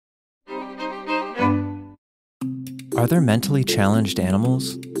Are there mentally challenged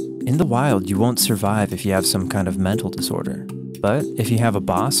animals? In the wild, you won't survive if you have some kind of mental disorder. But if you have a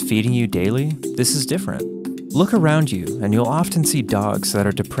boss feeding you daily, this is different. Look around you, and you'll often see dogs that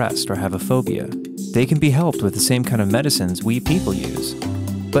are depressed or have a phobia. They can be helped with the same kind of medicines we people use.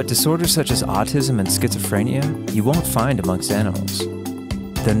 But disorders such as autism and schizophrenia, you won't find amongst animals.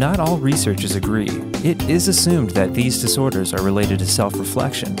 Though not all researchers agree, it is assumed that these disorders are related to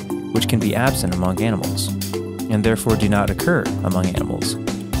self-reflection, which can be absent among animals, and therefore do not occur among animals.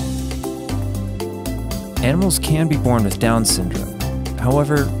 Animals can be born with Down syndrome.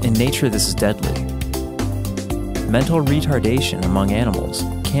 However, in nature this is deadly. Mental retardation among animals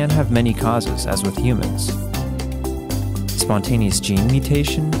can have many causes, as with humans. Spontaneous gene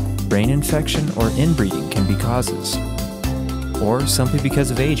mutation, brain infection, or inbreeding can be causes, or simply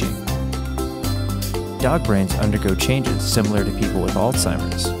because of aging. Dog brains undergo changes similar to people with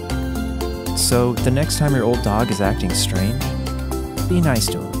Alzheimer's. So, the next time your old dog is acting strange, be nice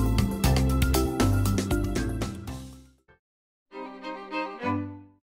to him.